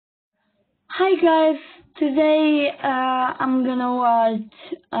Hi guys, today I'm gonna watch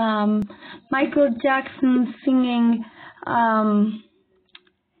Michael Jackson singing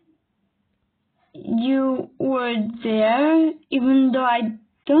You Were There, even though I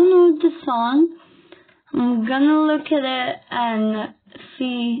don't know the song. I'm gonna look at it and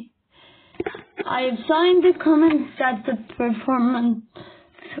see. I saw in the comments that the performance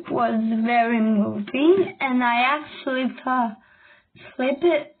was very moving, and I actually saw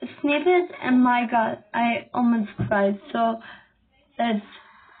snippet, and my god, I almost cried. So let's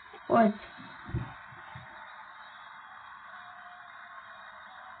watch.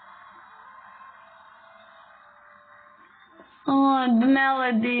 Oh, the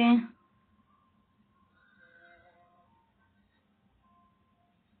melody.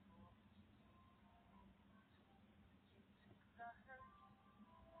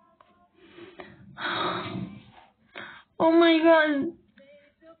 Oh my god.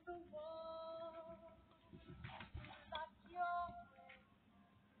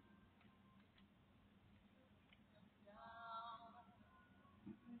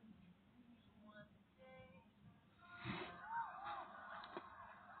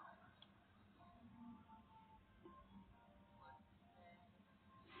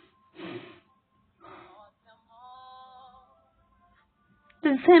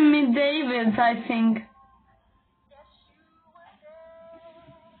 The Sammy Davis, I think.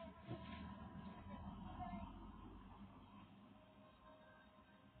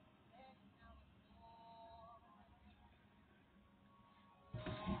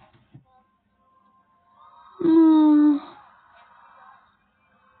 Mm.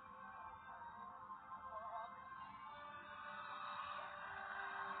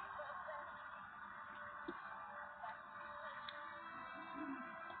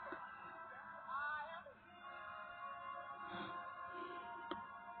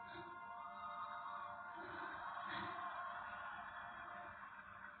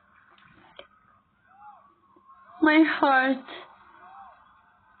 My heart.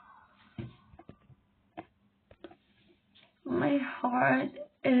 My heart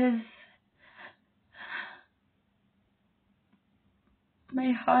is.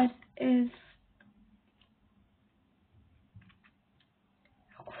 My heart is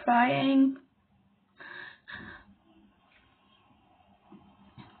crying.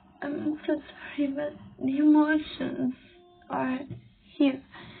 I'm so sorry, but the emotions are here.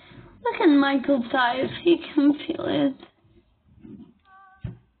 Look at Michael's eyes, he can feel it.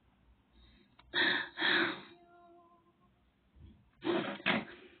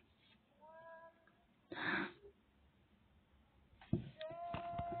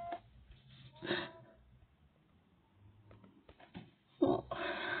 Oh.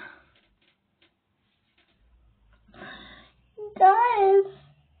 Guys,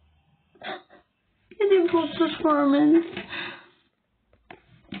 beautiful performance.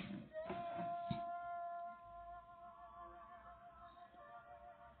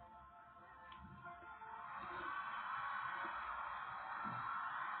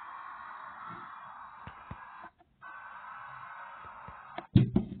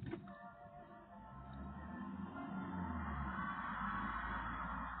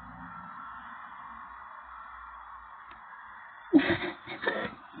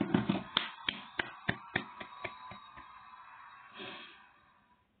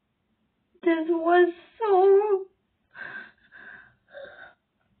 This was so...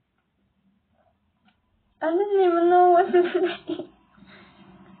 I didn't even know what to say.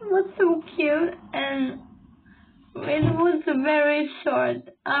 It was so cute, and it was very short.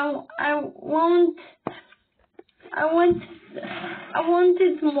 I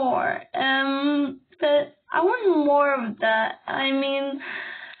wanted more. But I want more of that. I mean,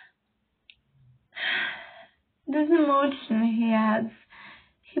 this emotion he has.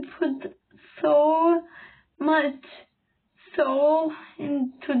 He put so much soul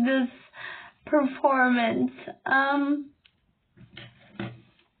into this performance. I'm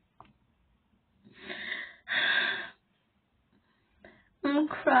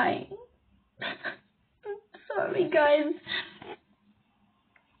crying. Sorry, guys.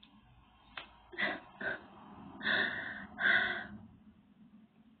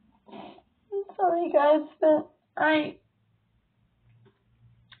 I'm sorry, guys, but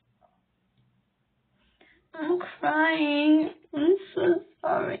I'm crying. I'm so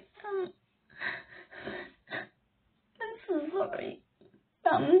sorry. I'm so sorry.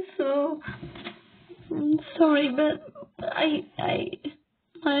 I'm sorry, but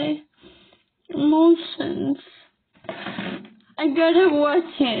my emotions. I gotta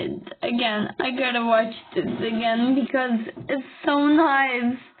watch it again. I gotta watch this again because it's so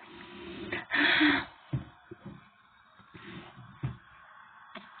nice.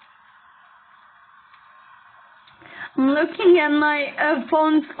 I'm looking at my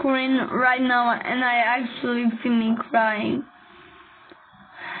phone screen right now and I actually feel me crying.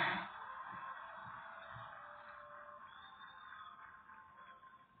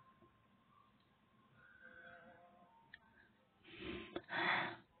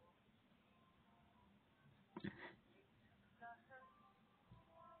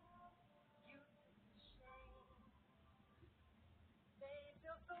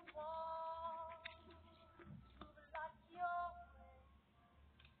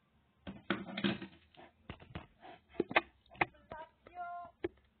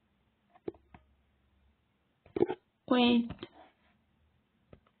 Wait.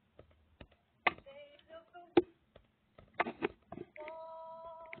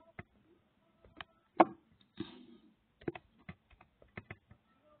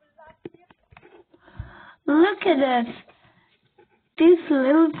 Look at this. This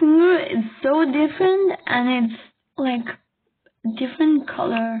little finger is so different and it's like a different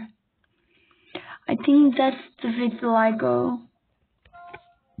color. I think that's the vitiligo.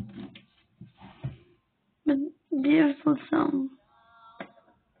 But beautiful song.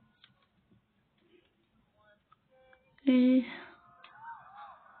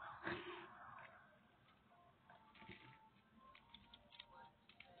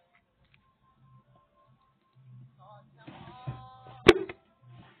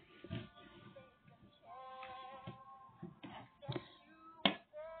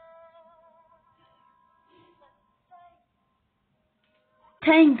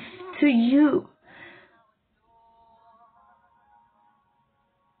 Thanks to you.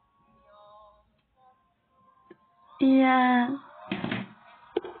 Yeah.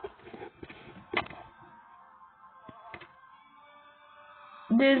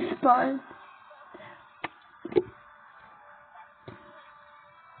 This part.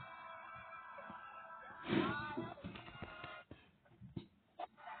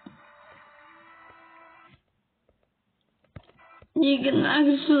 You can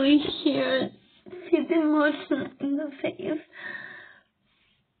actually see the emotion in the face.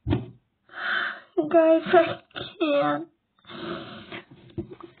 Guys, I can't.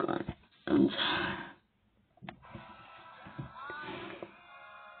 God, I'm sorry.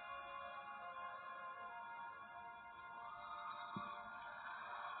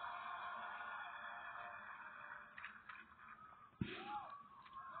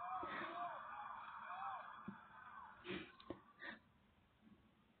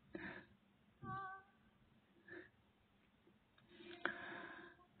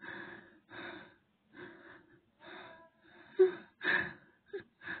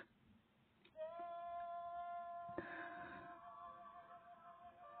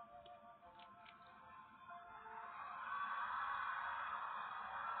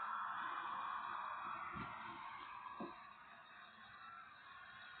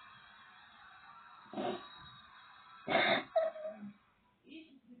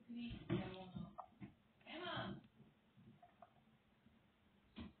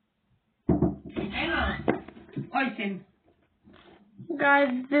 Guys,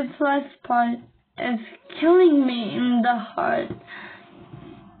 this last part is killing me in the heart.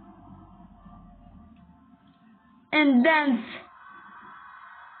 And dance.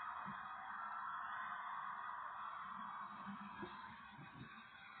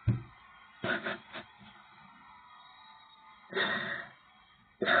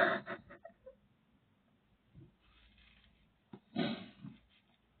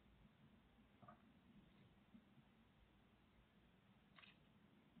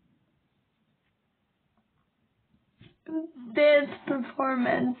 This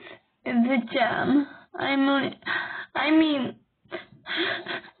performance is a gem. I mean,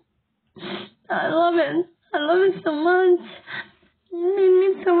 I love it. I love it so much. It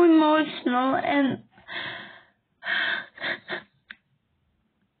made me so emotional and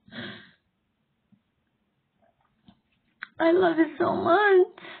I love it so much.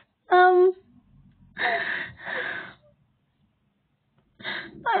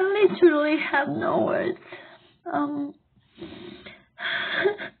 I literally have no words.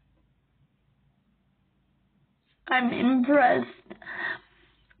 I'm impressed.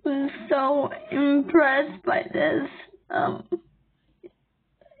 I'm so impressed by this.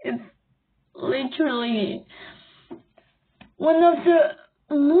 It's literally one of the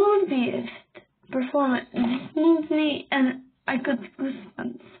movieest performances. This movie, and I got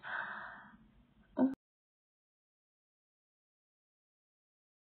goosebumps.